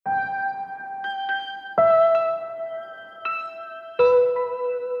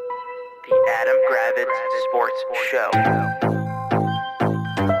Adam Gravitz Sports Show.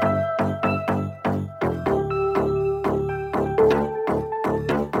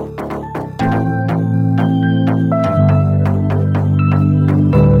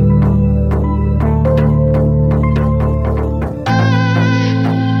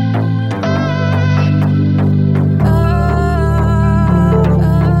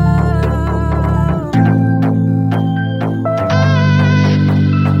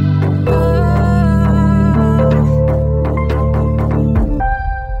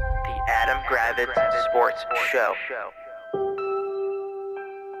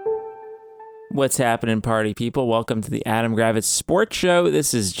 What's happening, party people? Welcome to the Adam Gravitz Sports Show.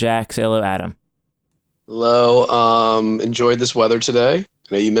 This is Jack. Say hello, Adam. Hello. Enjoyed this weather today. I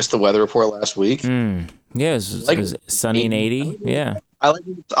know you missed the weather report last week. Yeah, it was sunny and 80. Yeah. I like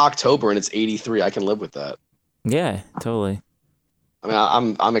it's October and it's 83. I can live with that. Yeah, totally. I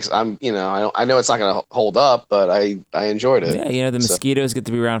mean, I'm you know, I know it's not going to hold up, but I enjoyed it. Yeah, you know, the mosquitoes get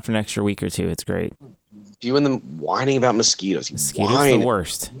to be around for an extra week or two. It's great. You and them whining about mosquitoes. Mosquitoes are the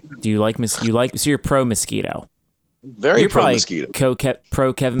worst. Do you like so you're pro mosquito? Very pro mosquito.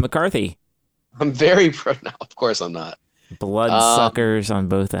 Pro Kevin McCarthy. I'm very pro. No, of course I'm not. Blood suckers on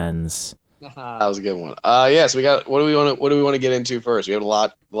both ends. That was a good one. Yes, we got. What do we want to get into first? We have a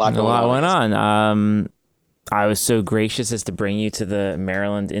lot going on. I was so gracious as to bring you to the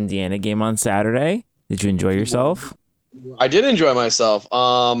Maryland-Indiana game on Saturday. Did you enjoy yourself? I did enjoy myself.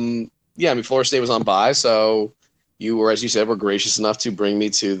 Yeah, I mean, Florida State was on bye, so you were, as you said, were gracious enough to bring me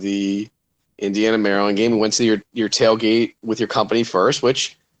to the Indiana-Maryland game. We went to your tailgate with your company first,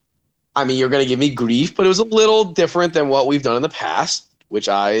 which, I mean, you're going to give me grief, but it was a little different than what we've done in the past, which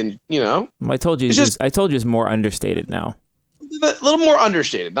I told you it's more understated now. A little more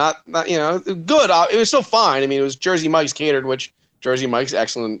understated, not good. It was still fine. I mean, it was Jersey Mike's catered, which Jersey Mike's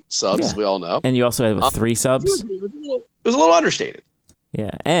excellent subs, as we all know. And you also had 3 subs? It was a little understated.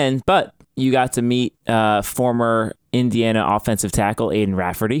 Yeah, but you got to meet former Indiana offensive tackle Aiden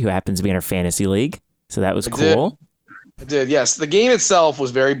Rafferty, who happens to be in our fantasy league. So that was cool. I did, yes. The game itself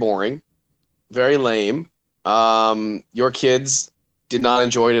was very boring, very lame. Your kids did not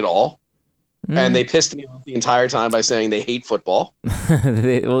enjoy it at all. And they pissed me off the entire time by saying they hate football.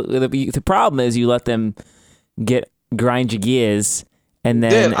 The problem is you let them grind your gears, and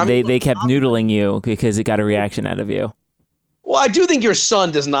then they kept noodling you because it got a reaction out of you. Well, I do think your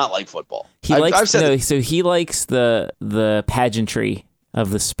son does not like football. He likes the pageantry of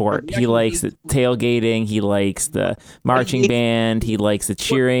the sport. He likes the tailgating. He likes the marching band. He likes the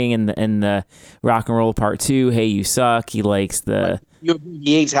cheering and the rock and roll part 2. Hey, you suck. He likes the.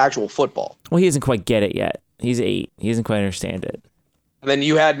 He hates actual football. Well, he doesn't quite get it yet. He's 8. He doesn't quite understand it. And then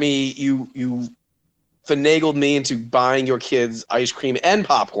you had me. You finagled me into buying your kids ice cream and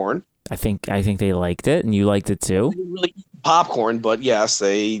popcorn. I think they liked it, and you liked it too. They didn't really eat popcorn, but yes,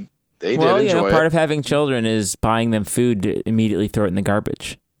 they did enjoy it. Part of having children is buying them food to immediately throw it in the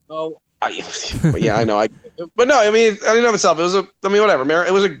garbage. Oh, yeah, I know. But no, I mean, I didn't know itself. It was whatever.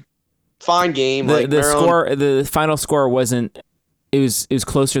 It was a fine game. The final score wasn't. It was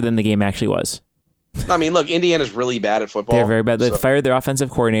closer than the game actually was. I mean, look, Indiana's really bad at football. They're very bad. They fired their offensive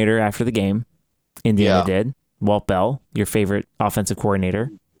coordinator after the game. Indiana did. Walt Bell, your favorite offensive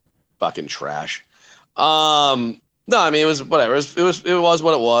coordinator. Fucking trash. No, I mean, it was whatever. It was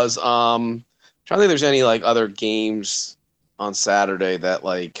what it was. Trying to think if there's any other games on Saturday that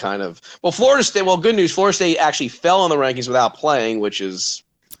kind of. Well, Florida State. Well, good news. Florida State actually fell in the rankings without playing, which is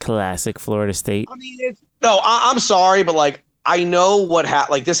classic Florida State. I mean, I'm sorry, but I know what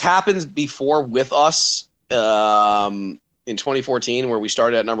this happens before with us. In 2014, where we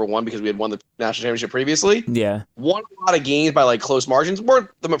started at number 1 because we had won the national championship previously. Yeah. Won a lot of games by close margins, weren't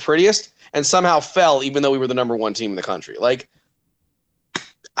the prettiest, and somehow fell even though we were the number 1 team in the country.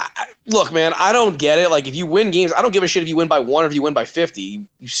 Look, man, I don't get it. If you win games, I don't give a shit if you win by 1 or if you win by 50.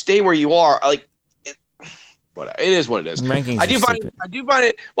 You stay where you are. Whatever. It is what it is. I do find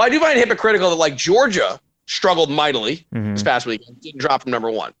it hypocritical that Georgia struggled mightily this past week and didn't drop from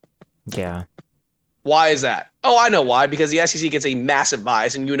number 1. Yeah. Why is that? Oh, I know why. Because the SEC gets a massive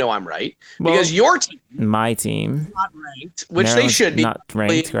bias, and I'm right. Because your team, my team, not ranked, which Maryland's they should be. Not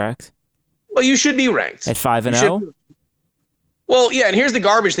ranked, correct? Well, you should be ranked at 5-0. Well, yeah, and here's the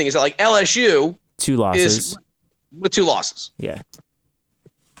garbage thing: is that LSU 2 losses with 2 losses. Yeah.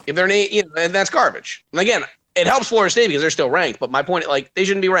 If they're and that's garbage. And again, it helps Florida State because they're still ranked. But my point, they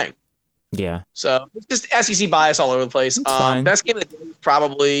shouldn't be ranked. Yeah. So it's just SEC bias all over the place. Best game of the day is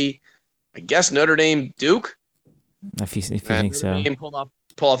probably, I guess, Notre Dame Duke. If you think so.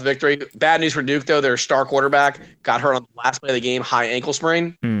 Pull off the victory. Bad news for Duke, though. Their star quarterback got hurt on the last play of the game, high ankle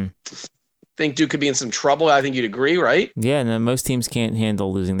sprain. think Duke could be in some trouble. I think you'd agree, right? Yeah, and then most teams can't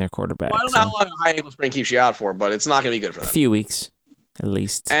handle losing their quarterback. Well, I don't know how long a high ankle sprain keeps you out for, but it's not going to be good for a them. few weeks, at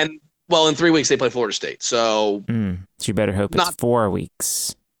least. And, well, in 3 weeks, they play Florida State. So you better hope it's 4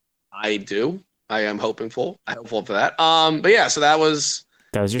 weeks. I do. I am hopeful for that. But yeah, so that was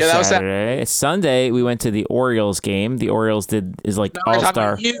your Saturday. Sunday, we went to the Orioles game. The Orioles is like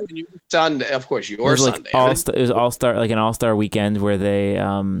all-star. Sunday, of course, your Sunday. It was all-star, like an all-star weekend where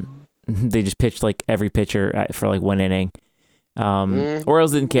they just pitched like every pitcher for like 1 inning.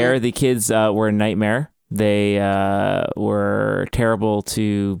 Orioles didn't care. The kids were a nightmare. They were terrible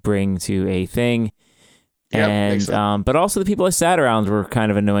to bring to a thing. And but also the people I sat around were kind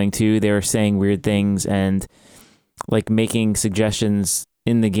of annoying too. They were saying weird things and like making suggestions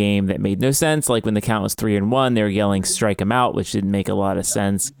in the game that made no sense. Like when the count was 3-1, they were yelling "strike him out," which didn't make a lot of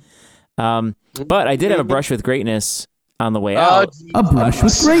sense. But I did have a brush with greatness on the way out. A brush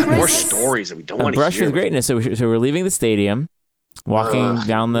with greatness. More stories that we don't want to hear. A brush with greatness. So we're leaving the stadium, walking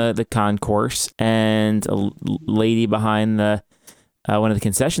down the concourse, and a lady behind the one of the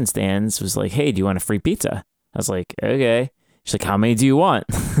concession stands was like, "Hey, do you want a free pizza?" I was like, "Okay." She's like, "How many do you want?"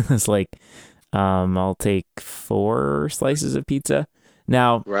 I was like, "I'll take 4 slices of pizza."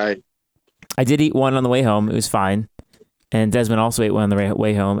 Now, right. I did eat one on the way home. It was fine. And Desmond also ate one on the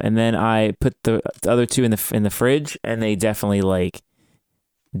way home. And then I put the other 2 in the fridge, and they definitely like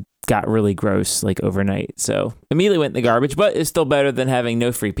got really gross like overnight. So immediately went in the garbage, but it's still better than having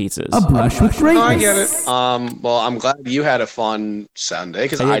no free pizzas. A brush with greatness. No, I get it. Well, I'm glad you had a fun Sunday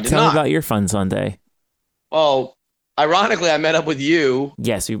because I did tell not. me about your fun Sunday. Well, ironically, I met up with you.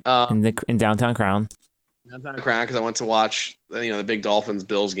 Yes, in downtown Crown. Downtown Crown because I went to watch the big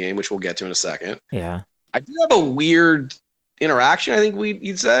Dolphins-Bills game, which we'll get to in a second. Yeah, I did have a weird interaction. I think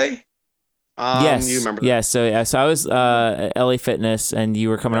you'd say. Yes, you remember that? Yes. So I was at LA Fitness, and you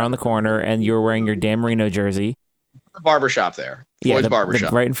were coming around the corner, and you were wearing your Dan Marino jersey. The barbershop there. Floyd's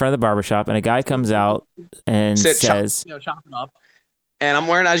barbershop. Right in front of the barbershop, and a guy comes out and says, chopping up. And I'm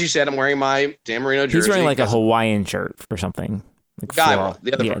wearing, as you said, my Dan Marino jersey. He's wearing like a Hawaiian shirt or something. Like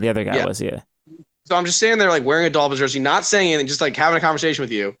the other guy was. So I'm just standing there like wearing a Dolphins jersey, not saying anything, just like having a conversation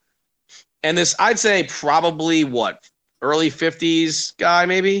with you. And this, I'd say probably early 50s guy,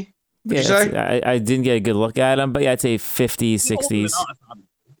 maybe? Would you say? I didn't get a good look at him, but yeah, I'd say 50s, 60s.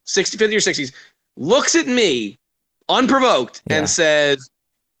 50 or 60s. Looks at me, unprovoked, and says,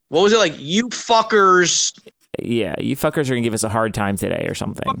 what was it like? You fuckers. Yeah, you fuckers are going to give us a hard time today or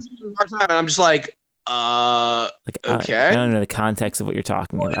something. And I'm just like, okay. I don't know the context of what you're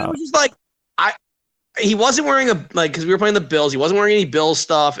talking about. It was just like, he wasn't wearing because we were playing the Bills. He wasn't wearing any Bills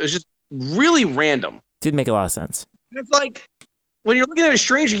stuff. It was just really random. Didn't make a lot of sense. It's like, when you're looking at a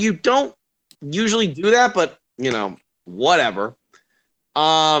stranger, you don't usually do that, but, whatever.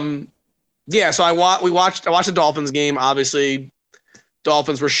 Yeah, so I watched the Dolphins game. Obviously,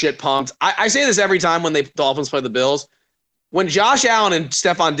 Dolphins were shit pumped. I say this every time when the Dolphins play the Bills. When Josh Allen and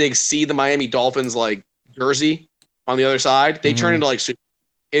Stephon Diggs see the Miami Dolphins like jersey on the other side, they turn into like.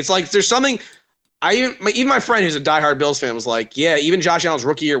 It's like there's something. Even my friend who's a diehard Bills fan was like, yeah, even Josh Allen's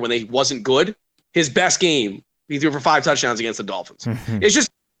rookie year when he wasn't good, his best game he threw for 5 touchdowns against the Dolphins. It's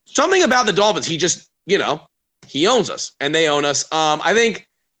just something about the Dolphins. He just he owns us and they own us. I think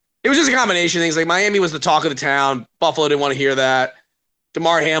it was just a combination of things. Like Miami was the talk of the town. Buffalo didn't want to hear that.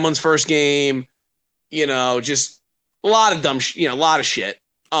 DeMar Hamlin's first game, just a lot of dumb, a lot of shit.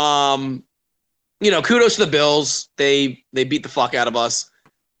 Kudos to the Bills. They beat the fuck out of us.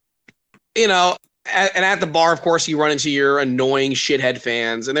 And at the bar, of course, you run into your annoying shithead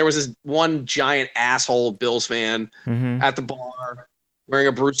fans. And there was this one giant asshole Bills fan at the bar wearing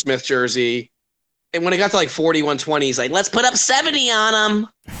a Bruce Smith jersey. And when it got to like 41-20, he's like, let's put up 70 on them.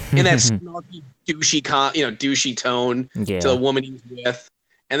 In that snarky, douchey tone to the woman he was with.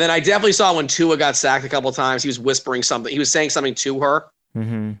 And then I definitely saw when Tua got sacked a couple of times, he was whispering something. He was saying something to her,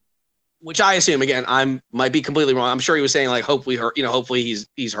 which I assume, again, I might be completely wrong. I'm sure he was saying like, hopefully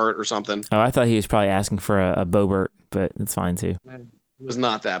he's hurt or something. Oh, I thought he was probably asking for a Bobert, but it's fine too. It was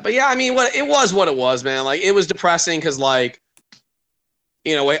not that. But yeah, I mean, it was, man. Like, it was depressing because like,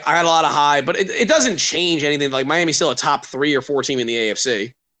 I had a lot of high, but it doesn't change anything. Like, Miami's still a top 3 or 4 team in the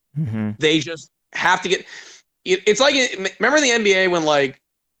AFC. They just have to get it's like, remember in the NBA when like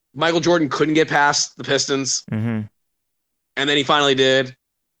Michael Jordan couldn't get past the Pistons and then he finally did.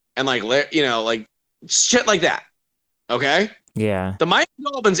 And like, like shit like that. Okay. Yeah. The Miami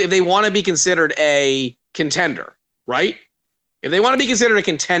Dolphins, if they want to be considered a contender, right? If they want to be considered a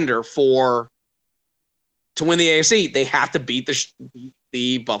contender to win the AFC, they have to beat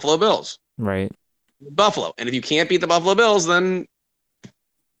the Buffalo Bills. Right. Buffalo. And if you can't beat the Buffalo Bills, then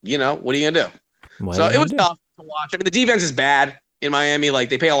what are you gonna do? What So are you it was gonna do? tough to watch. I mean, the defense is bad in Miami. Like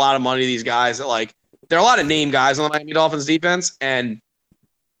they pay a lot of money to these guys that there are a lot of name guys on the Miami Dolphins defense, and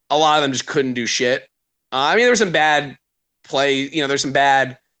a lot of them just couldn't do shit. I mean, there was some bad play. There's some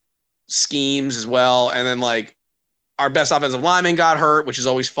bad schemes as well, and then our best offensive lineman got hurt, which is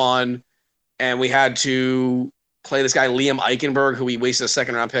always fun, and we had to play this guy Liam Eichenberg, who we wasted a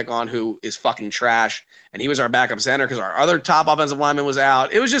second-round pick on, who is fucking trash, and he was our backup center because our other top offensive lineman was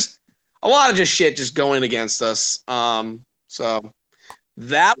out. It was just a lot of just shit just going against us. So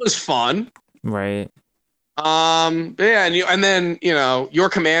that was fun. Right. Yeah, and then your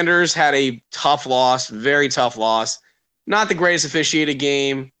Commanders had a tough loss, very tough loss. Not the greatest officiated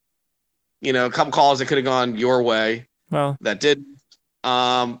game. A couple calls that could have gone your way. Well, that didn't.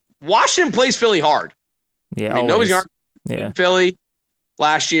 Washington plays Philly hard. Yeah, I mean, nobody's yeah. Philly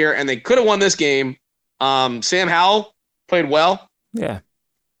last year, and they could have won this game. Sam Howell played well. Yeah.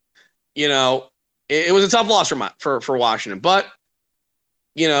 It was a tough loss for Washington, but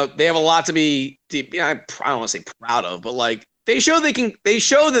they have a lot to be. I don't want to say proud of, but they show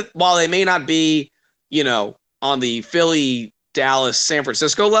that while they may not be, on the Philly, Dallas, San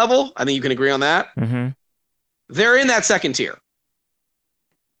Francisco level, I think you can agree on that. Mm-hmm. They're in that second tier.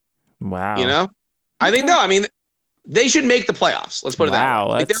 Wow. I think no. I mean, they should make the playoffs. Let's put it that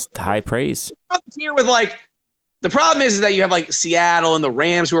way. Wow, that's high praise. Here with the problem is that you have Seattle and the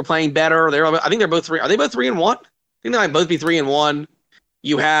Rams who are playing better. I think they're both 3. Are they both 3-1? I think they might both be 3-1.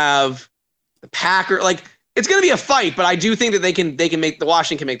 You have the Packers. It's going to be a fight, but I do think that they can make the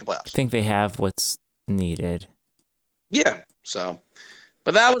Washington can make the playoffs. I think they have what's needed. Yeah. So,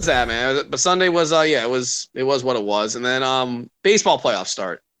 but that was that, man. But Sunday was it was what it was, and then baseball playoffs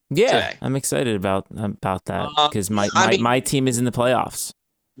start. Yeah, today. I'm excited about that because my team is in the playoffs.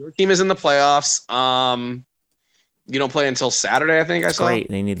 Your team is in the playoffs. You don't play until Saturday, I think. I saw. Great,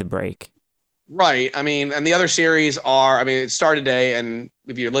 they need the break. Right. I mean, and the other series are. I mean, it started today, and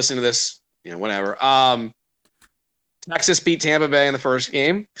if you're listening to this, whatever. Texas beat Tampa Bay in the first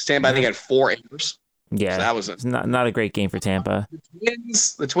game. Tampa, I think, had 4 errors. Yeah, so that was it's not a great game for Tampa.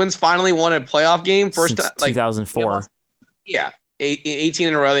 The Twins finally won a playoff game first since 2004. Yeah, 18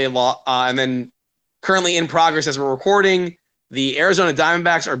 in a row they lost, and then currently in progress as we're recording, the Arizona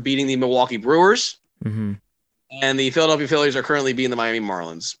Diamondbacks are beating the Milwaukee Brewers, mm-hmm. and the Philadelphia Phillies are currently beating the Miami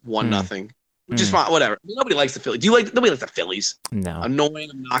Marlins 1-0, which is fine. Whatever. Nobody likes the Phillies. Nobody likes the Phillies? No.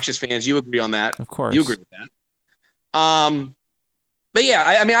 Annoying, obnoxious fans. You agree on that? Of course. You agree with that. But yeah,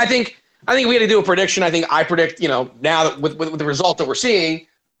 I think if we had to do a prediction, I think I predict, now that with the result that we're seeing,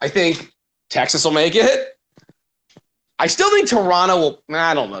 I think Texas will make it. I still think Toronto will.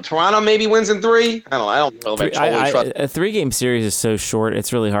 I don't know. Toronto maybe wins in 3. I don't know. A 3-game series is so short;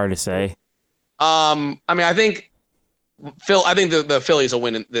 it's really hard to say. I think the Phillies will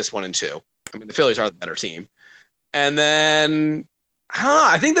win this one in 2. I mean, the Phillies are the better team, and then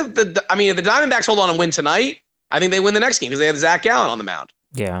I think if the Diamondbacks hold on and win tonight, I think they win the next game because they have Zach Gallen on the mound.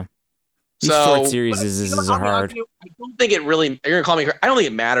 Yeah. These short series are hard. I don't think it really. You're gonna call me. I don't think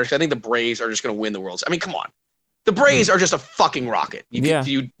it matters. I think the Braves are just gonna win the World Series. I mean, come on. The Braves are just a fucking rocket.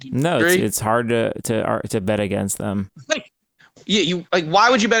 It's hard to bet against them. Why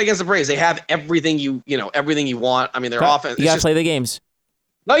would you bet against the Braves? They have everything everything you want. I mean, their offense. You gotta play the games.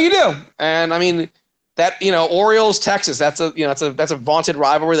 No, you do. And I mean that Orioles Texas. That's a vaunted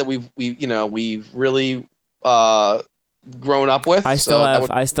rivalry that we've really grown up with. I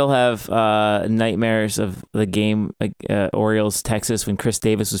still have nightmares of the game Orioles Texas when Chris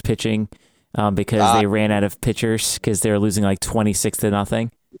Davis was pitching. Because they ran out of pitchers because they were losing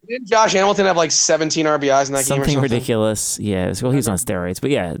 26-0. Didn't Josh Hamilton have 17 RBIs in that game or something? Something ridiculous. Yeah. Well, he's on steroids, but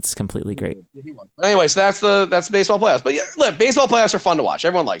yeah, it's completely great. But anyway, so that's the baseball playoffs. But yeah, look, baseball playoffs are fun to watch.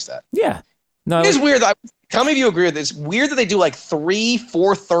 Everyone likes that. Yeah. No, it is weird. Tell me if you agree with this. It's weird that they do 3,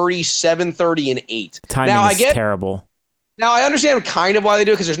 4:30, 7:30, and 8. Timing is terrible. Now I understand kind of why they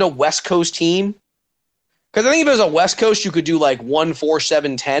do it because there's no West Coast team. Because I think if it was a West Coast, you could do 1, 4,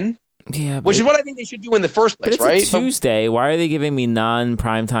 7, 10. Yeah, which is what I think they should do in the first place, but it's a Tuesday. Why are they giving me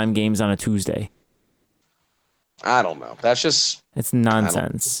non-primetime games on a Tuesday? I don't know. It's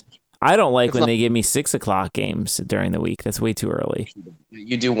nonsense. I don't like when they give me 6 o'clock games during the week. That's way too early.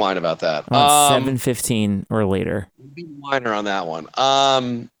 You do whine about that. 7:15 or later. You'd be whiner on that one.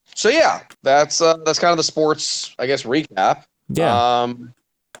 So yeah, that's kind of the sports, I guess, recap. Yeah.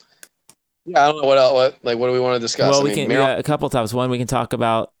 Yeah, I don't know what else. What do we want to discuss? Well, we got a couple topics. One, we can talk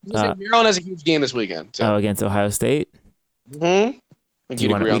about. Maryland has a huge game this weekend. So. Oh, against Ohio State. Mm-hmm.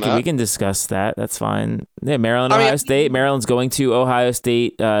 We can discuss that. That's fine. Yeah, Ohio State. Maryland's going to Ohio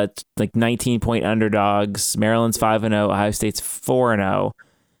State, 19-point underdogs. Maryland's 5-0. Ohio State's 4-0.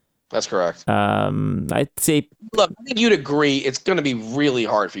 That's correct. I'd say Look, I think you'd agree it's going to be really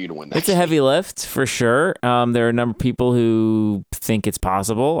hard for you to win that. it's a heavy lift for sure. There are a number of people who think it's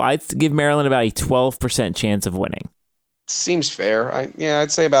possible. I'd give Maryland about a 12% chance of winning. Seems fair.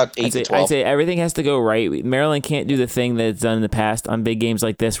 I'd say about 8 to 12. I'd say everything has to go right. Maryland can't do the thing that it's done in the past on big games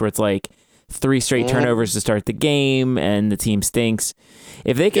like this where it's like 3 straight turnovers to start the game and the team stinks.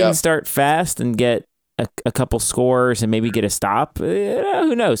 If they can start fast and get a couple scores and maybe get a stop,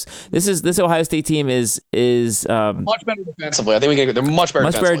 who knows? This Ohio State team is much better defensively. I think they're much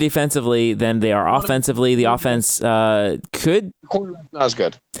better defensively than they are offensively. The offense could. Quarterback's not as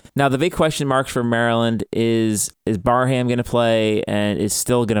good. Now the big question marks for Maryland is Barham going to play and is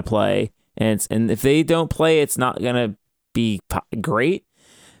still going to play, and if they don't play, it's not going to be great.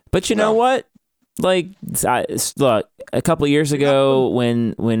 But you know what? Like, look, a couple of years ago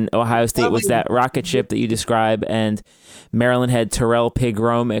when Ohio State was that rocket ship that you describe, and Maryland had Terrell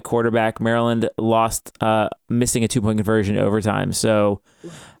Pig-Rome at quarterback, Maryland lost, missing a 2-point conversion in overtime. So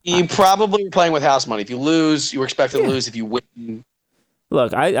you probably were playing with house money. If you lose, you were expected to lose. If you win,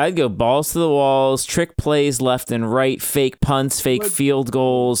 look, I'd go balls to the walls, trick plays left and right, fake punts, fake field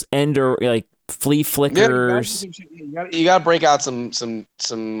goals, flea flickers. You got to break out some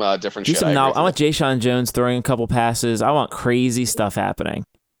different shit. I want Jay Sean Jones throwing a couple passes. I want crazy stuff happening.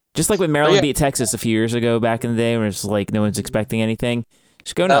 Just like when Maryland beat Texas a few years ago back in the day, where it's like no one's expecting anything.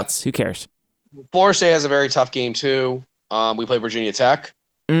 Just go nuts. Who cares? Florida State has a very tough game too. We play Virginia Tech.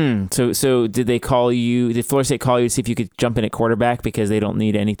 So did they call you? Did Florida State call you to see if you could jump in at quarterback because they don't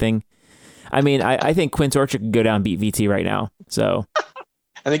need anything? I mean, I think Quince Orchard could go down and beat VT right now. So.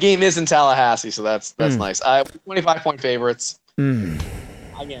 And the game is in Tallahassee, so that's nice. 25-point favorites.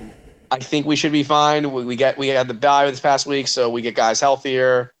 Again, I think we should be fine. We had the bye this past week, so we get guys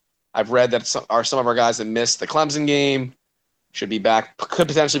healthier. I've read that some of our guys that missed the Clemson game should be back, could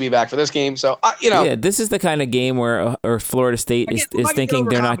potentially be back for this game. So this is the kind of game where Florida State is thinking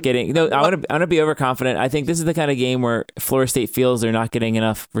they're not getting. No, I want to be overconfident. I think this is the kind of game where Florida State feels they're not getting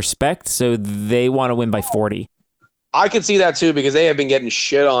enough respect, so they want to win by 40. I could see that too because they have been getting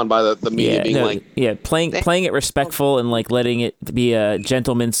shit on by the media playing it respectful and like letting it be a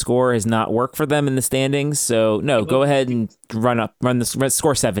gentleman's score has not worked for them in the standings. So no, go ahead and run the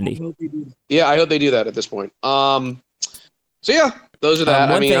score 70. Yeah, I hope they do that at this point. So yeah, those are that.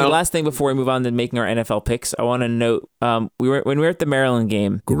 Last thing before we move on to making our NFL picks, I want to note when we were at the Maryland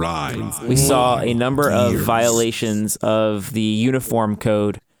game, we saw a number of violations of the uniform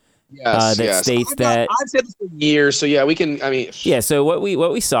code. States that I've said this for years, so yeah, we can. So what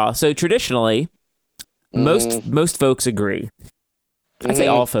we saw. So traditionally, most folks agree. I'd say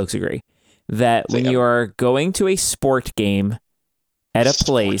all folks agree that when you are going to a sport game at a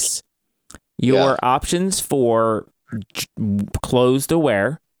place, your options for clothes to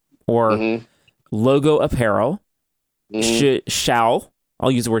wear or logo apparel shall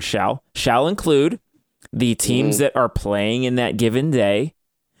include the teams that are playing in that given day.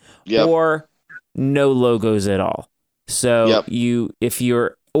 Or no logos at all. So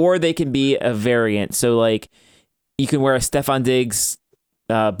or they can be a variant. So like you can wear a Stephon Diggs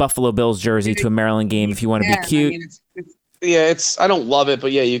Buffalo Bills jersey to a Maryland game if you want to be cute. I don't love it,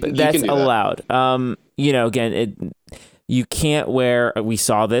 but you can. That's you can do allowed. Again, you can't wear. We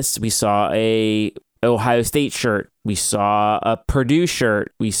saw this. We saw a Ohio State shirt. We saw a Purdue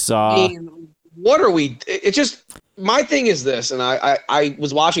shirt. We saw. What are we? It just. My thing is this, and I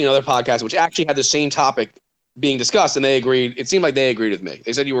was watching another podcast which actually had the same topic being discussed, and they agreed. It seemed like they agreed with me.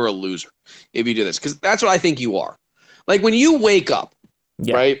 They said you were a loser if you do this, because that's what I think you are. Like when you wake up,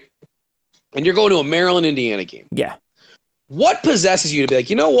 right, and you're going to a Maryland Indiana game. Yeah. What possesses you to be like,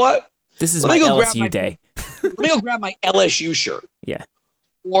 you know what? This is my LSU day. Let me go grab my LSU shirt. Yeah.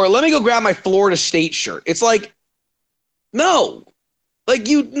 Or let me go grab my Florida State shirt. It's like, no. Like,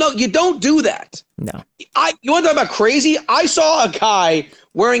 you don't do that. No. You want to talk about crazy? I saw a guy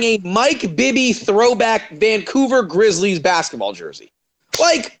wearing a Mike Bibby throwback Vancouver Grizzlies basketball jersey.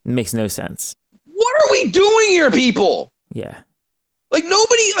 Like, it makes no sense. What are we doing here, people? Yeah. Like,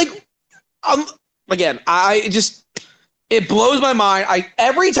 nobody, again, it blows my mind.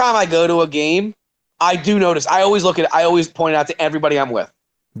 Every time I go to a game, I do notice. I always point it out to everybody I'm with.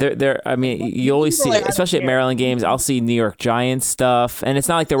 You always see, especially at Maryland games, I'll see New York Giants stuff, and it's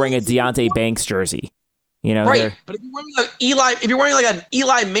not like they're wearing a Deontay Banks jersey. Right. But if you're wearing an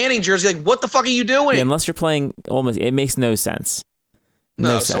Eli Manning jersey, like, what the fuck are you doing? Yeah, unless you're playing it makes no sense.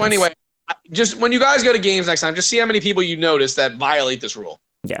 No sense. So anyway, just when you guys go to games next time, just see how many people you notice that violate this rule.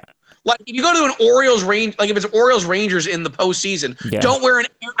 Yeah. Like if you go to an Orioles range, like if it's Orioles Rangers in the postseason, don't wear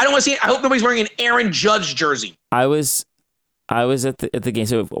I don't want to see. I hope nobody's wearing an Aaron Judge jersey. I was I was at the game.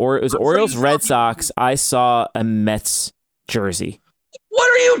 So it was Orioles Red Sox. I saw a Mets jersey.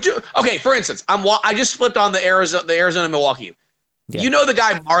 What are you doing? Okay, for instance, I just flipped on the Arizona Milwaukee. Yeah. You know the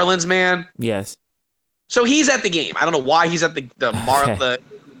guy Marlins man? Yes. So he's at the game. I don't know why he's at the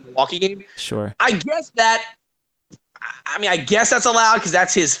Milwaukee game. Sure. I guess that's allowed because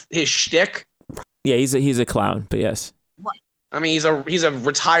that's his shtick. Yeah, he's a clown, but yes. Right. I mean, he's a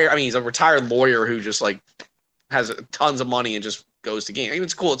retired lawyer who just like has tons of money and just goes to games. I mean,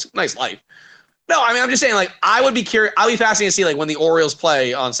 it's cool. It's a nice life. No, I mean, I'm just saying, like, I would be curious. I'll be fascinated to see, like, when the Orioles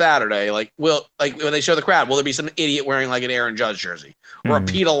play on Saturday, like, when they show the crowd, will there be some idiot wearing, like, an Aaron Judge jersey or a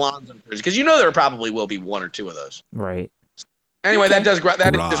Pete Alonso jersey? Because you know there probably will be one or two of those. Right. Anyway, that is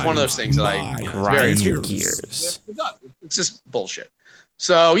just one of those things that I grind your gears. It's just bullshit.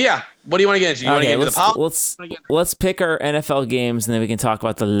 So yeah, what do you want to get into? You want to get into the pop? Let's pick our NFL games and then we can talk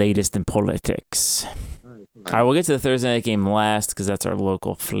about the latest in politics. All right, we'll get to the Thursday night game last because that's our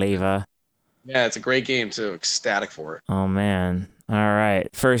local flavor. Yeah, it's a great game too. Ecstatic for it. Oh man! All right,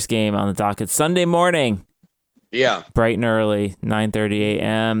 first game on the docket Sunday morning. Yeah, bright and early, 9:30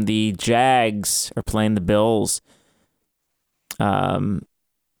 a.m. The Jags are playing the Bills.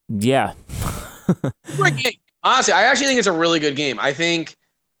 Yeah. Great game. Honestly, I actually think it's a really good game. I think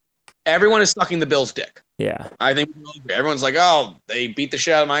everyone is sucking the Bills' dick. Yeah. I think everyone's like, oh, they beat the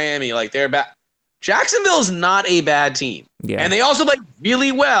shit out of Miami. Like, they're bad. Jacksonville's not a bad team. Yeah. And they also play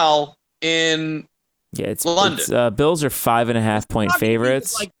really well in London. Bills are 5.5-point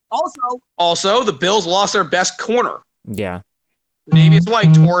favorites. Like, also, the Bills lost their best corner. Yeah. Davius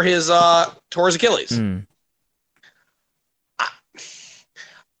White tore his Achilles.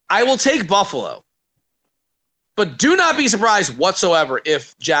 I will take Buffalo. But do not be surprised whatsoever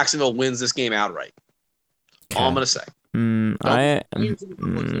if Jacksonville wins this game outright. All I'm going to say.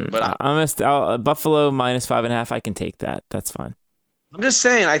 Buffalo minus 5.5. I can take that. That's fine. I'm just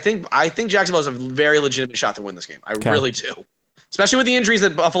saying. I think Jacksonville has a very legitimate shot to win this game. I really do, especially with the injuries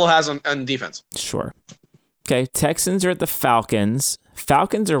that Buffalo has on defense. Sure. Okay. Texans are at the Falcons.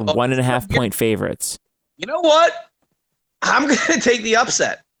 Falcons are 1.5-point favorites. You know what? I'm going to take the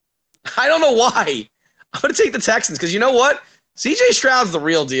upset. I don't know why. I'm going to take the Texans because you know what? C.J. Stroud's the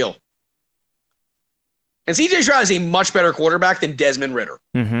real deal. And C.J. Stroud is a much better quarterback than Desmond Ridder.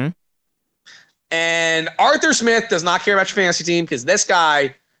 Mm-hmm. And Arthur Smith does not care about your fantasy team because this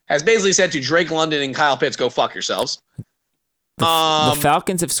guy has basically said to Drake London and Kyle Pitts, go fuck yourselves. The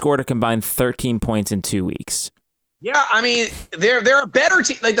Falcons have scored a combined 13 points in 2 weeks. Yeah, I mean, they're a better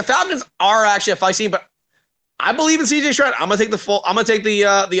team. Like, the Falcons are actually a feisty team, but I believe in C.J. Stroud. I'm gonna take the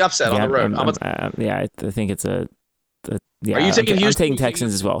upset on the road. I think it's a. Yeah, are you taking Houston? I'm taking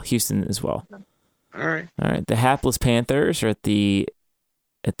Texans as well. Houston as well. All right. The hapless Panthers are at the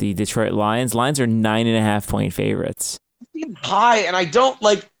Detroit Lions. Lions are 9.5-point favorites. High, and I don't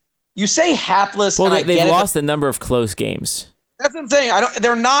like. You say hapless. Well, they've lost a number of close games. That's what I'm saying.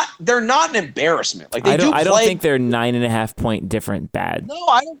 They're not an embarrassment. Like, I don't think they're 9.5-point different bad. No,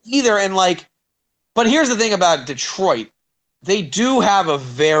 I don't either. And like. But here's the thing about Detroit. They do have a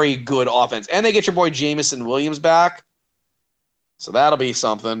very good offense. And they get your boy Jameson Williams back. So that'll be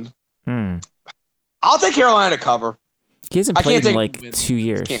something. I'll take Carolina to cover. He hasn't played in like 2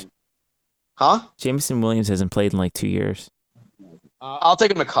 years. Huh? Jameson Williams hasn't played in like 2 years. I'll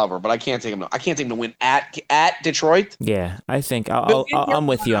take him to cover, but I can't take him to win at Detroit. Yeah, I think I'm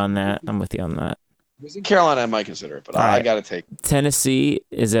with you on that. In Carolina, I might consider it, but I got to take it. Tennessee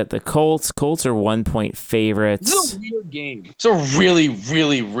is at the Colts. Colts are 1-point favorites. This is a weird game. It's a really,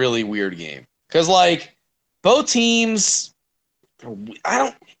 really, really weird game. Because, like, both teams,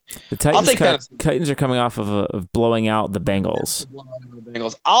 The Titans are coming off of blowing out the Bengals.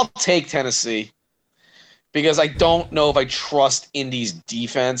 I'll take Tennessee because I don't know if I trust Indy's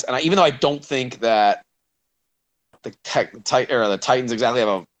defense. And even though I don't think that the Titans exactly have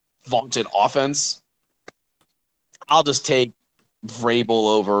a vaunted offense, I'll just take Vrabel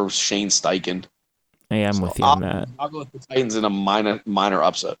over Shane Steichen. Hey, I'm with you on that. I'll go with the Titans in a minor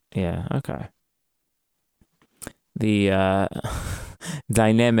upset. Yeah, okay. The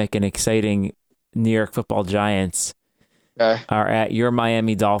dynamic and exciting New York Football Giants are at your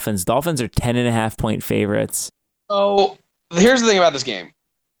Miami Dolphins. Dolphins are 10.5-point favorites. So here's the thing about this game.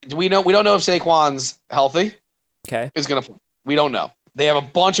 We don't know if Saquon's healthy. Okay. We don't know. They have a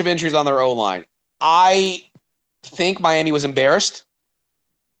bunch of injuries on their O-line. I think Miami was embarrassed.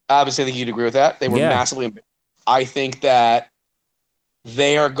 Obviously, I think you'd agree with that. They were massively embarrassed. I think that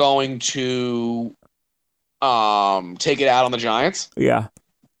they are going to take it out on the Giants. Yeah.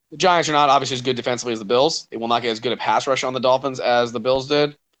 The Giants are not obviously as good defensively as the Bills. They will not get as good a pass rush on the Dolphins as the Bills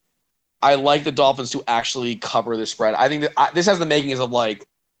did. I like the Dolphins to actually cover the spread. I think that this has the makings of like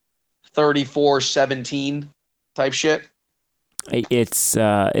 34-17 type shit. It's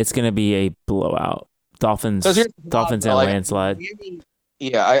going to be a blowout. Dolphins in a landslide.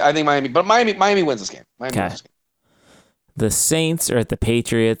 Yeah, I think Miami, but Miami wins this game. Wins this game. The Saints are at the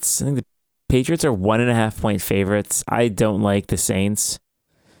Patriots. I think the Patriots are 1.5-point favorites. I don't like the Saints,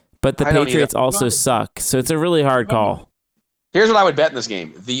 but the Patriots also suck, so it's a really hard call. Here's what I would bet in this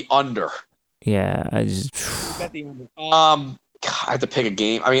game: the under. Yeah, I just bet the under. I have to pick a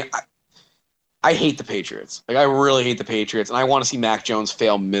game. I mean, I hate the Patriots. Like, I really hate the Patriots, and I want to see Mac Jones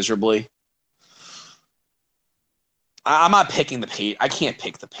fail miserably. I'm not picking I can't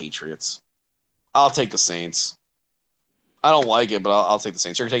pick the Patriots. I'll take the Saints. I don't like it, but I'll take the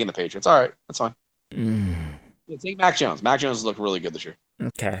Saints. You're taking the Patriots. All right, that's fine. Yeah, take Mac Jones. Mac Jones has looked really good this year.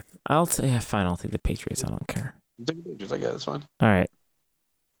 Okay. Fine. I'll take the Patriots. I don't care. Take the Patriots. I guess that's fine. All right.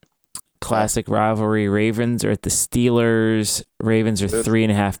 Classic rivalry. Ravens are at the Steelers. Ravens are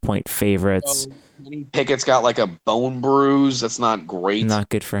 3.5-point favorites. Kenny Pickett's got like a bone bruise. That's not great. Not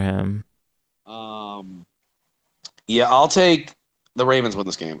good for him. Yeah, I'll take the Ravens win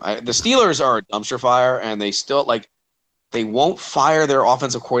this game. The Steelers are a dumpster fire, and they still they won't fire their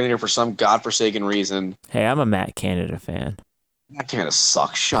offensive coordinator for some godforsaken reason. Hey, I'm a Matt Canada fan. Matt Canada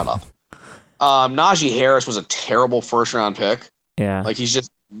sucks. Shut up. Najee Harris was a terrible first-round pick. Yeah. Like, he's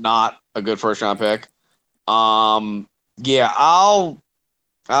just not a good first-round pick. Yeah,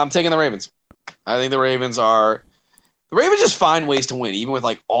 I'm taking the Ravens. I think the Ravens just find ways to win, even with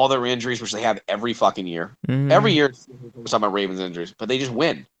like all their injuries, which they have every fucking year. Mm-hmm. Every year we're talking about Ravens injuries, but they just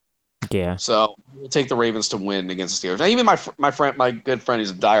win. Yeah. So we'll take the Ravens to win against the Steelers. Now, even my good friend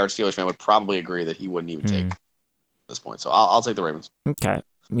who's a diehard Steelers fan would probably agree that he wouldn't even take this point. So I'll take the Ravens. Okay.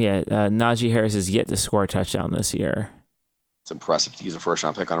 Yeah. Najee Harris has yet to score a touchdown this year. It's impressive to use a first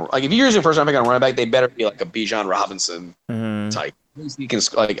round pick on if you're using a first round pick on a running back, they better be like a Bijan Robinson type. He can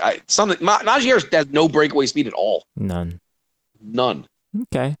something. Najee Harris has no breakaway speed at all. None.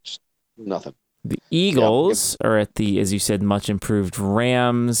 Okay. Just nothing. The Eagles are at the, as you said, much improved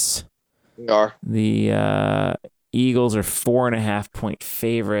Rams. They are. The Eagles are 4.5-point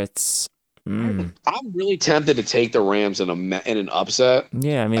favorites. I'm really tempted to take the Rams in an upset.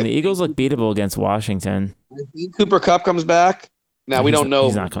 Yeah, I mean, the Eagles look beatable against Washington. I think Cooper Kupp comes back. Now, we don't know.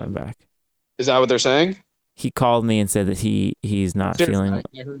 He's not coming back. Is that what they're saying? He called me and said that he's not feeling.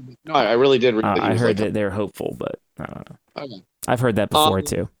 I really did read I heard that they're hopeful, but I don't know. Okay. I've heard that before,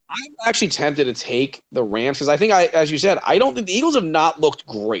 too. I'm actually tempted to take the Rams because I think, as you said, I don't think the Eagles have not looked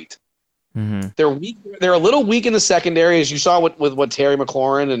great. Mm-hmm. They're weak. They're a little weak in the secondary, as you saw with what Terry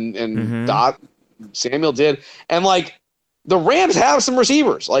McLaurin and Dot Samuel did. And like the Rams have some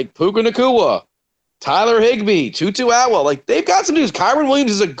receivers like Puka Nacua, Tyler Higbee, Tutu Atwell. Like they've got some dudes. Kyron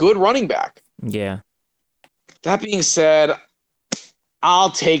Williams is a good running back. Yeah. That being said,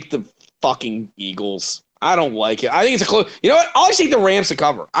 I'll take the fucking Eagles. I don't like it. I think it's a close. You know what? I'll just take the Rams to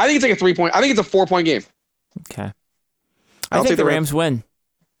cover. I think it's like a 3-point. I think it's a 4-point game. Okay. I think the Rams win.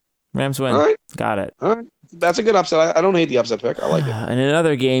 Rams win. All right. Got it. All right. That's a good upset. I don't hate the upset pick. I like it. And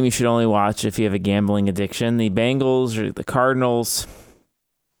another game you should only watch if you have a gambling addiction. The Bengals or the Cardinals.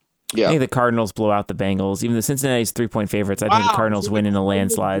 Yeah. I think the Cardinals blow out the Bengals. Even the Cincinnati's 3-point favorites, I think the Cardinals win in a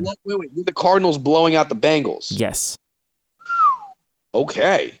landslide. Wait. The Cardinals blowing out the Bengals? Yes.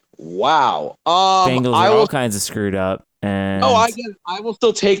 Okay. Wow. Bengals are all kinds of screwed up. And I get it. I will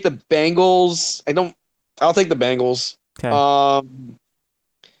still take the Bengals. I'll take the Bengals. Okay.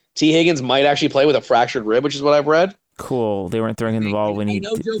 T. Higgins might actually play with a fractured rib, which is what I've read. Cool. They weren't throwing him the ball when he. I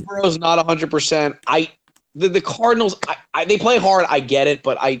know Joe Burrow's not 100%. The Cardinals. They play hard. I get it,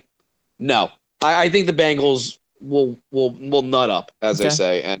 but I think the Bengals will nut up, as they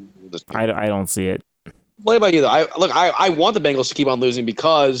say, and I don't see it. What about you though? I want the Bengals to keep on losing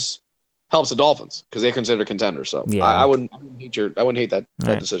because helps the Dolphins because they're considered contenders. So yeah. I wouldn't hate that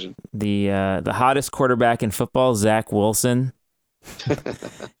decision. The hottest quarterback in football, Zach Wilson,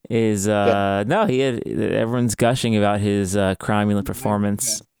 is everyone's gushing about his cromulent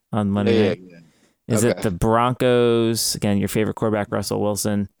performance on Monday night. Is it the Broncos? Again, your favorite quarterback, Russell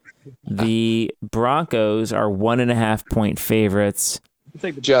Wilson. The Broncos are 1.5-point favorites. I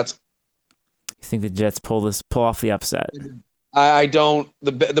think the Jets. You think the Jets pull off the upset? I don't.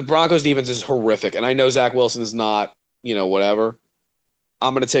 The Broncos defense is horrific, and I know Zach Wilson is not, whatever.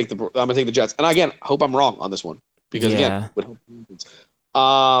 I'm gonna take the Jets, and again, I hope I'm wrong on this one because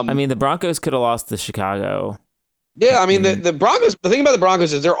I mean, the Broncos could have lost to Chicago. Yeah, I mean the Broncos. The thing about the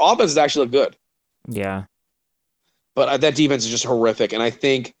Broncos is their offense is actually good. Yeah, but that defense is just horrific, and I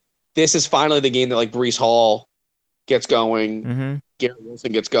think this is finally the game that like Breece Hall gets going. Mm-hmm. Garrett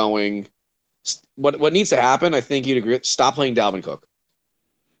Wilson gets going. What needs to happen, I think you'd agree, stop playing Dalvin Cook.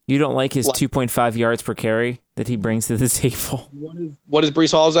 You don't like his 2.5 yards per carry that he brings to the table? What is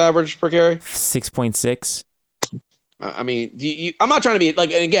Breece Hall's average per carry? 6.6. I mean, I'm not trying to be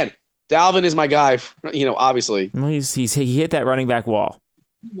like, and again, Dalvin is my guy, obviously. Well, he hit that running back wall.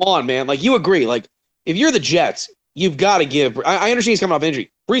 Come on, man. Like, you agree. Like, if you're the Jets, you've got to give. I understand he's coming off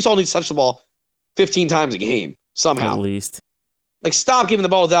injury. Breece Hall needs to touch the ball 15 times a game somehow. At least. Like, stop giving the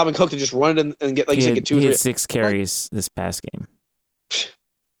ball to Dalvin Cook to just run it and get, like, get 2 or 3. He had 6 carries this past game.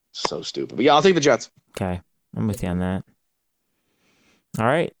 So stupid. But yeah, I'll take the Jets. Okay. I'm with you on that. All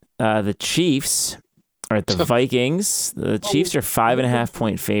right. The Chiefs are at the Vikings. The Chiefs are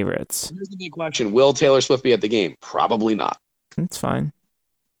 5.5-point favorites. Here's the big question. Will Taylor Swift be at the game? Probably not. That's fine.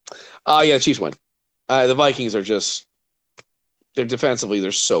 Yeah, the Chiefs win. The Vikings are just, they're defensively,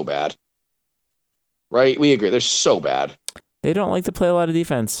 they're so bad. Right? We agree. They're so bad. They don't like to play a lot of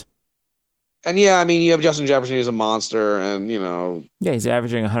defense. And yeah, I mean, you have Justin Jefferson, he's a monster, and, Yeah, he's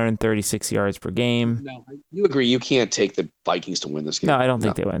averaging 136 yards per game. No, you agree. You can't take the Vikings to win this game. No, I don't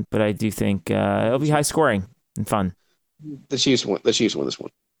think they win, but I do think it'll be high scoring and fun. The Chiefs win this one.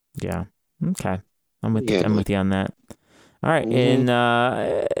 Yeah. Okay. I'm with you on that. All right. In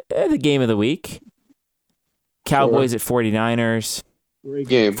the game of the week, Cowboys at 49ers. Great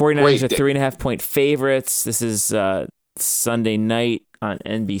game. 49ers are 3.5-point favorites. This is Sunday night on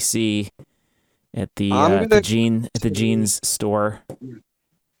NBC at the Jeans store.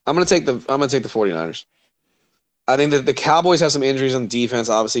 I'm gonna take the 49ers. I think that the Cowboys have some injuries on defense.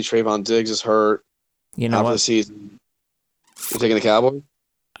 Obviously, Trayvon Diggs is hurt. You know what? The season. You're taking the Cowboys?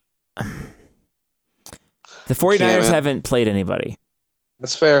 The 49ers haven't played anybody.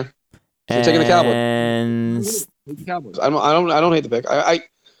 That's fair. So you're taking the Cowboys. And the Cowboys. I don't hate the pick.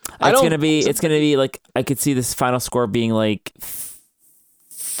 It's gonna be like, I could see this final score being like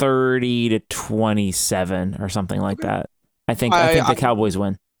 30-27 or something like that. I think the Cowboys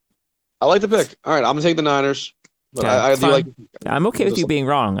win. I like the pick. All right, I'm gonna take the Niners. But I do like. I'm okay with you being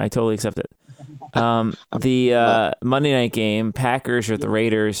wrong. I totally accept it. The Monday night game, Packers or the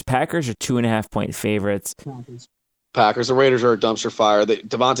Raiders. Packers are 2.5-point favorites. Packers. The Raiders are a dumpster fire.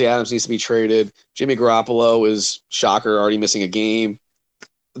 Devontae Adams needs to be traded. Jimmy Garoppolo is, shocker, already missing a game.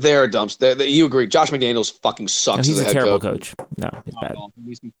 They're a dumpster. You agree. Josh McDaniels fucking sucks as a head terrible coach. No, he's bad. He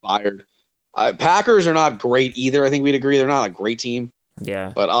needs to be fired. Packers are not great either. I think we'd agree. They're not a great team.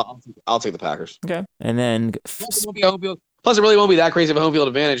 Yeah. But I'll take the Packers. Okay. And then Plus, it really won't be that crazy of a home field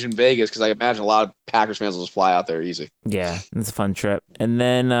advantage in Vegas because I imagine a lot of Packers fans will just fly out there easy. Yeah, it's a fun trip. And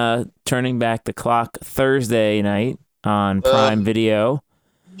then turning back the clock Thursday night on Prime Video.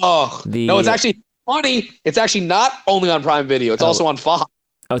 No, it's actually funny. It's actually not only on Prime Video. It's also on Fox.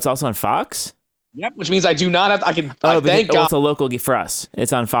 Oh, it's also on Fox? Yep, which means I do not have. Thank God. It's a local for us.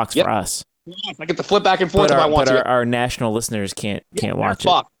 It's on Fox for us. I get to flip back and forth if I want to. But our national listeners can't watch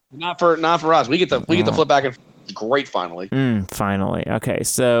it. Not for us. We get to flip back and forth. Great, finally. Finally. Okay,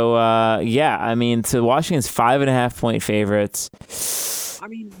 so I mean, so Washington's 5.5-point favorites. I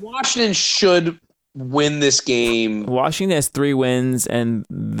mean, Washington should win this game. Washington has 3 wins, and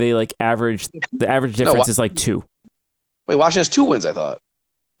they the average difference is like 2. Wait, Washington has 2 wins, I thought.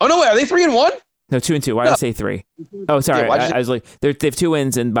 Oh no, wait, are they 3-1? No, 2-2. Why did I say 3? Oh, sorry. I was like, they have 2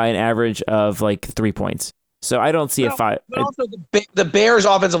 wins and by an average of like 3 points. So I don't see a 5. But also, the Bears'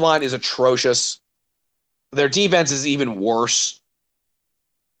 offensive line is atrocious. Their defense is even worse.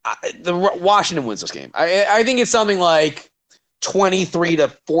 The Washington wins this game. I think it's something like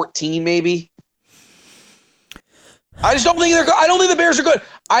 23-14, maybe. I just don't think I don't think the Bears are good.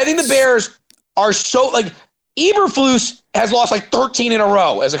 I think the Bears are so Eberflus has lost 13 in a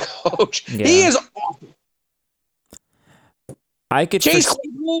row as a coach. Yeah. He is awful. Chase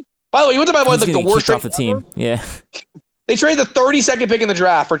Claypool. By the way, he went to the worst trade off the team. Yeah. They traded the 32nd pick in the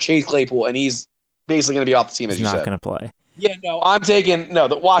draft for Chase Claypool, and he's basically going to be off the team, as you said. He's not going to play. Yeah, no, I'm taking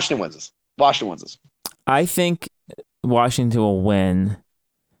the Washington wins this. Washington wins this. I think Washington will win,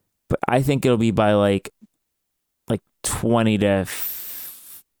 but I think it'll be by like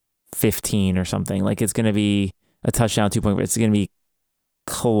 20-15 or something. Like, it's going to be a touchdown, 2-point. It's going to be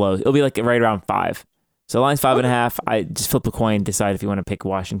close. It'll be like right around 5. So the line's 5.5. I just flip a coin, decide if you want to pick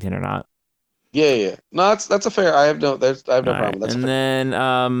Washington or not. Yeah. No, that's a fair. I have no problem. That's and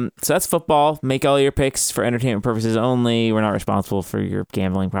then so that's football. Make all your picks for entertainment purposes only. We're not responsible for your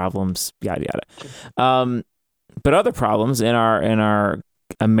gambling problems. Yada yada. But other problems in our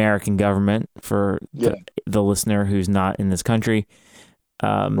American government for the listener who's not in this country.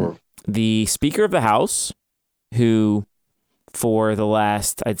 The Speaker of the House, who for the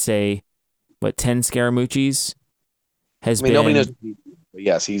last, I'd say, 10 Scaramucci's has nobody been knows. But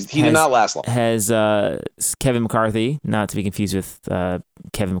yes, he did not last long. has Kevin McCarthy, not to be confused with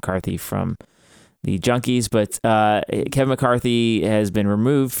Kevin McCarthy from the Junkies, but Kevin McCarthy has been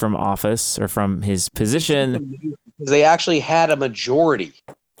removed from office or from his position. They actually had a majority.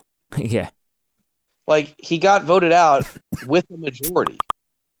 Yeah. Like, he got voted out with a majority.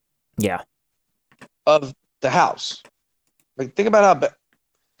 Yeah. Of the House. Like, think about how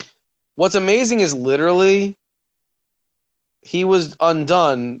what's amazing is literally he was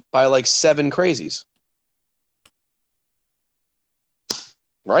undone by like 7 crazies.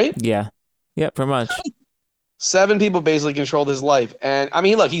 Right? Yeah. Yeah, pretty much. 7 people basically controlled his life. And I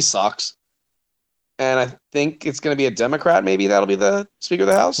mean, look, he sucks. And I think it's going to be a Democrat. Maybe that'll be the Speaker of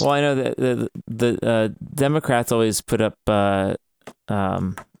the House. Well, I know that the Democrats always put up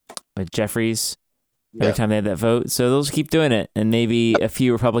Jeffries every time they had that vote, so they'll just keep doing it, and maybe a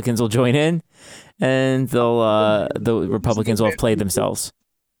few Republicans will join in, and the Republicans will have played themselves.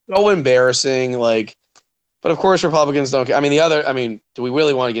 So embarrassing, like. But of course, Republicans don't care. I mean, do we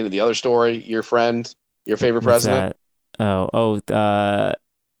really want to get into the other story? Your friend, your favorite president?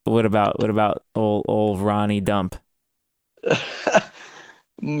 What about old Ronnie Dump?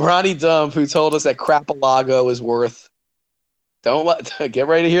 Ronnie Dump, who told us that Crapalago is worth, get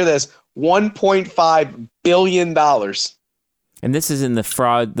ready to hear this, $1.5 billion. And this is in the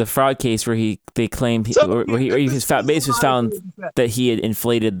fraud case where they claimed his base was found that he had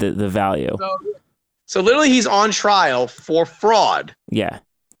inflated the value. So literally he's on trial for fraud. Yeah.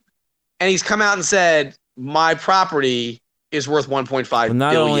 And he's come out and said, my property is worth 1.5 billion.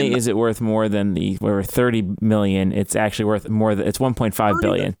 Not only is it worth more than where 30 million, it's actually worth more than it's 1.5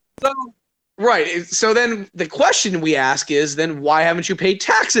 billion. So, right. So then the question we ask is, then why haven't you paid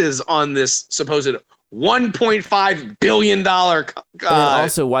taxes on this supposed $1.5 billion? And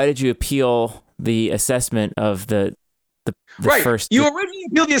also, why did you appeal the assessment of the right. first? You originally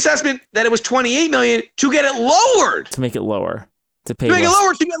appealed the assessment that it was 28 million to get it lowered. To make it lower. To make it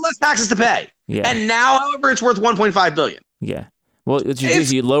lower to get less taxes to pay. Yeah. And now, however, it's worth 1.5 billion. Yeah. Well, what you do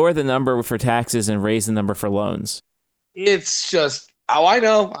is you lower the number for taxes and raise the number for loans. It's just, I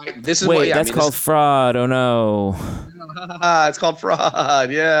know. That's called fraud. Oh no. It's called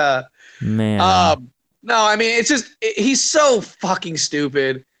fraud. Yeah. Man. No, I mean, it's just he's so fucking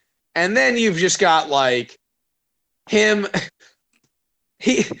stupid. And then you've just got like him.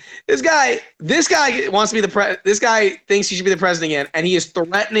 This guy wants to be this guy thinks he should be the president again, and he is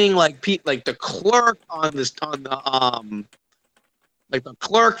threatening like the clerk the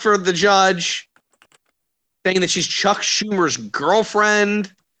clerk for the judge, saying that she's Chuck Schumer's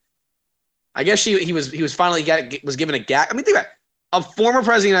girlfriend. I guess he was finally was given a gag. I mean, think about it. A former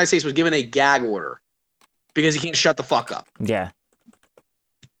president of the United States was given a gag order because he can't shut the fuck up. Yeah.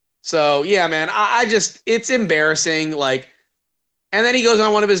 So yeah, man, I just it's embarrassing, like. And then he goes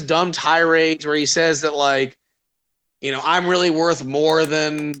on one of his dumb tirades where he says that, like, I'm really worth more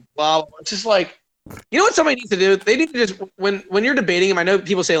than blah, blah. It's just like, you know what somebody needs to do? They need to just, when you're debating him, I know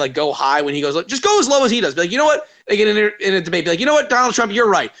people say, like, go high when he goes, like, just go as low as he does. Be like, you know what? They get in a debate. Be like, you know what, Donald Trump, you're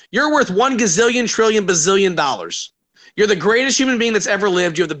right. You're worth 1 gazillion trillion bazillion dollars. You're the greatest human being that's ever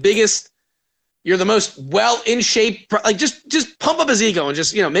lived. You're the most well in shape. Like, just pump up his ego and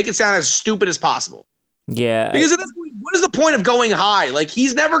just, make it sound as stupid as possible. Yeah. Because at this point, what is the point of going high? Like,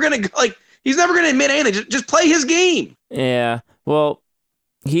 he's never gonna admit anything. Just play his game. Yeah. Well,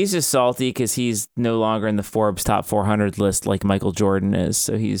 he's just salty because he's no longer in the Forbes top 400 list like Michael Jordan is.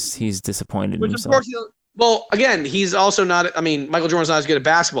 So he's disappointed in himself. Of course, well, again, he's also not. I mean, Michael Jordan's not as good at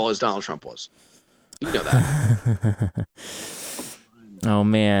basketball as Donald Trump was. You know that. Oh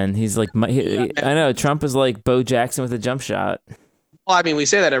man, he's like I know Trump is like Bo Jackson with a jump shot. Well, I mean, we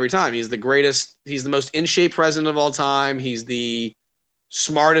say that every time. He's the greatest. He's the most in shape president of all time. He's the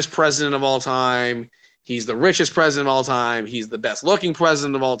smartest president of all time. He's the richest president of all time. He's the best looking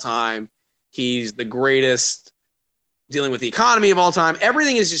president of all time. He's the greatest dealing with the economy of all time.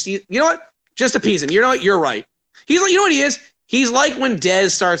 Everything is just, you know what? Just appease him. You know what? You're right. He's like, you know what he is? He's like when Dez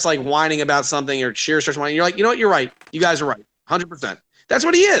starts like whining about something or Cheer starts whining. You're like, you know what? You're right. You guys are right. 100%. That's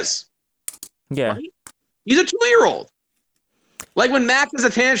what he is. Yeah. Right? He's a 2-year-old. Like when Mac is a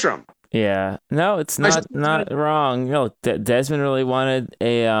tantrum. Yeah. No, it's not wrong. Desmond really wanted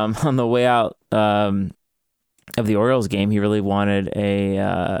on the way out of the Orioles game, he really wanted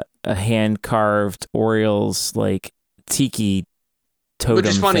a hand-carved Orioles like tiki totem Which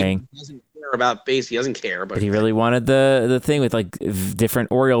is funny. thing. He doesn't care about base. He doesn't care. But he really wanted the thing with like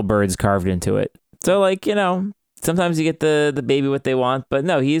different Oriole birds carved into it. So like, sometimes you get the baby what they want, but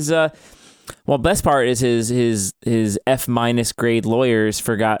no, he's well, best part is his F- grade lawyers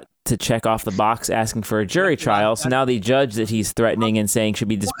forgot to check off the box asking for a jury trial. So now the judge that he's threatening and saying should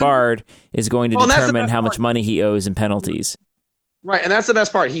be disbarred is going to determine how much money he owes in penalties. Right, and that's the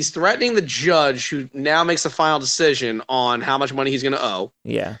best part. He's threatening the judge who now makes the final decision on how much money he's going to owe.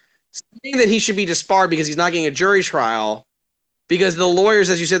 Yeah. Saying that he should be disbarred because he's not getting a jury trial because the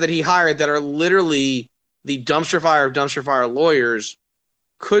lawyers, as you said, that he hired that are literally the dumpster fire of dumpster fire lawyers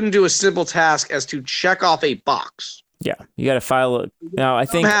couldn't do a simple task as to check off a box. Yeah, you got to file it. Now, I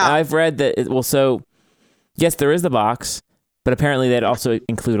think I've read that, so yes, there is the box, but apparently they'd also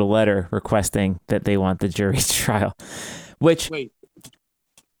include a letter requesting that they want the jury trial. Which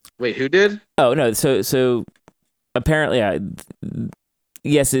wait, who did? Oh no, so apparently,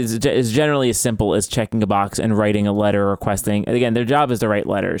 yes, it's generally as simple as checking a box and writing a letter requesting. And again, their job is to write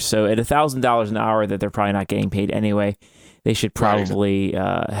letters. So at $1,000 an hour that they're probably not getting paid anyway, they should probably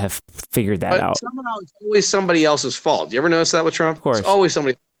have figured that out. Somehow it's always somebody else's fault. Do you ever notice that with Trump? Of course, it's always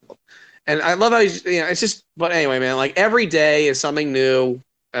somebody else's fault. And I love how it's just. But anyway, man, like every day is something new,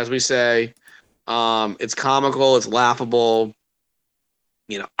 as we say. It's comical, it's laughable.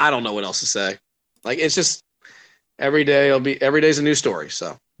 I don't know what else to say. Like it's just every day's a new story.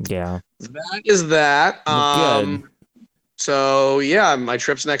 So yeah, that is that. Good. So yeah, my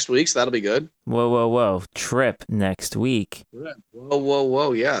trip's next week, so that'll be good. Whoa! Trip next week.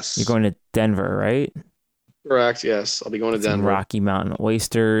 Whoa! Yes, you're going to Denver, right? Correct. Yes, I'll be going to Denver. Rocky Mountain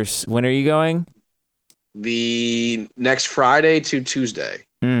oysters. When are you going? The next Friday to Tuesday.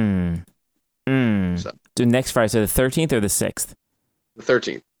 So next Friday, so the 13th or the 6th? The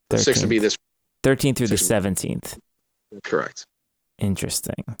 13th. The 6th will be this. 13th through the 17th. Correct.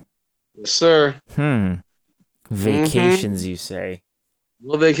 Interesting. Yes, sir. Vacations, you say? A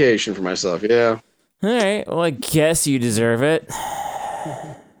little vacation for myself, yeah. All right. Well, I guess you deserve it.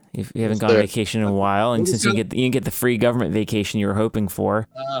 If you haven't gone on vacation in a while, and since you didn't get the free government vacation you were hoping for.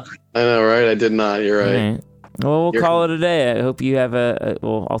 I know, right? I did not. You're right. All right. Well, we'll call it a day. I hope you have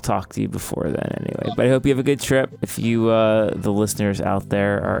well, I'll talk to you before then anyway. But I hope you have a good trip. If you, the listeners out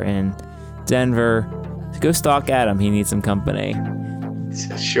there, are in Denver, go stalk Adam. He needs some company.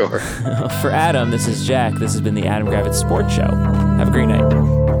 Sure. For Adam, this is Jack. This has been the Adam Gravitz Sports Show. Have a great night. The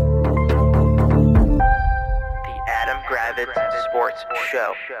Adam Gravitz Sports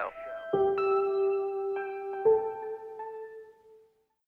Show.